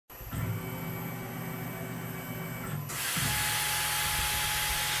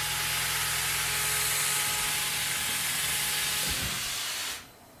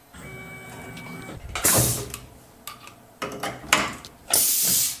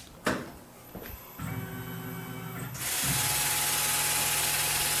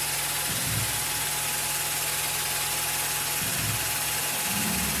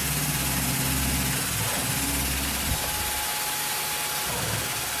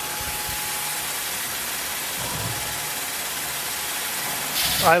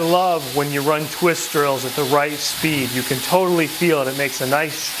I love when you run twist drills at the right speed. You can totally feel it. It makes a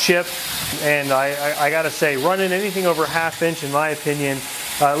nice chip. And I gotta say, running anything over 1/2 inch, in my opinion,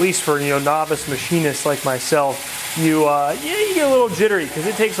 at least for novice machinists like myself, you get a little jittery because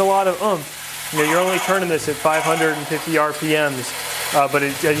it takes a lot of oomph. You're only turning this at 550 RPMs, but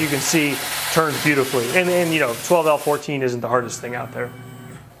as you can see, turns beautifully. And 12L14 isn't the hardest thing out there.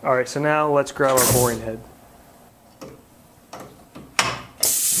 All right, so now let's grab our boring head.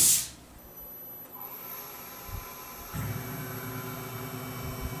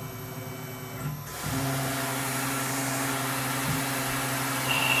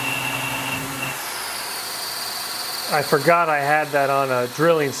 I forgot I had that on a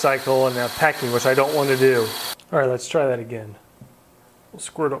drilling cycle and a pecking, which I don't want to do. All right, let's try that again. We'll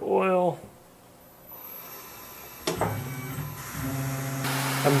squirt of oil.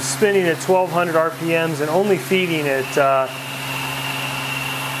 I'm spinning at 1200 RPMs and only feeding at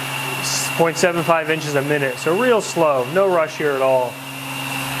 0.75 inches a minute, so real slow, no rush here at all.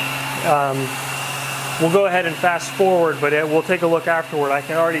 We'll go ahead and fast forward, but we'll take a look afterward. I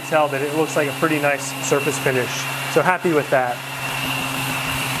can already tell that it looks like a pretty nice surface finish, so happy with that.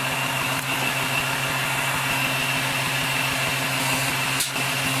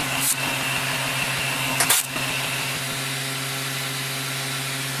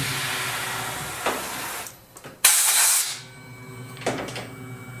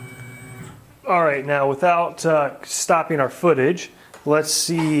 All right, now without stopping our footage, let's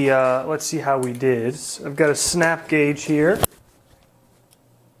see how we did. I've got a snap gauge here.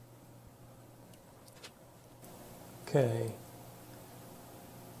 Okay.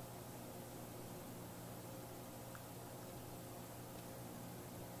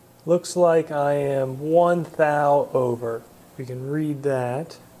 Looks like I am 1 thou over. We can read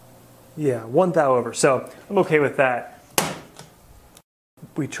that. Yeah, 1 thou over. So I'm okay with that.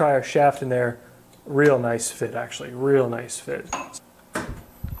 We try our shaft in there. Real nice fit, actually. Real nice fit.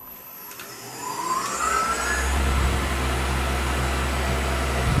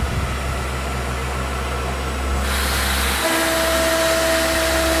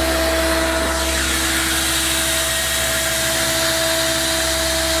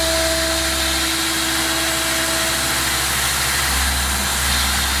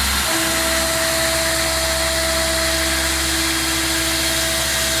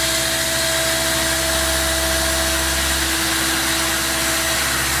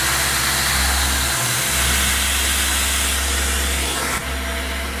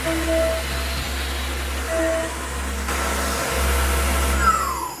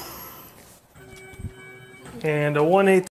 And a 1/8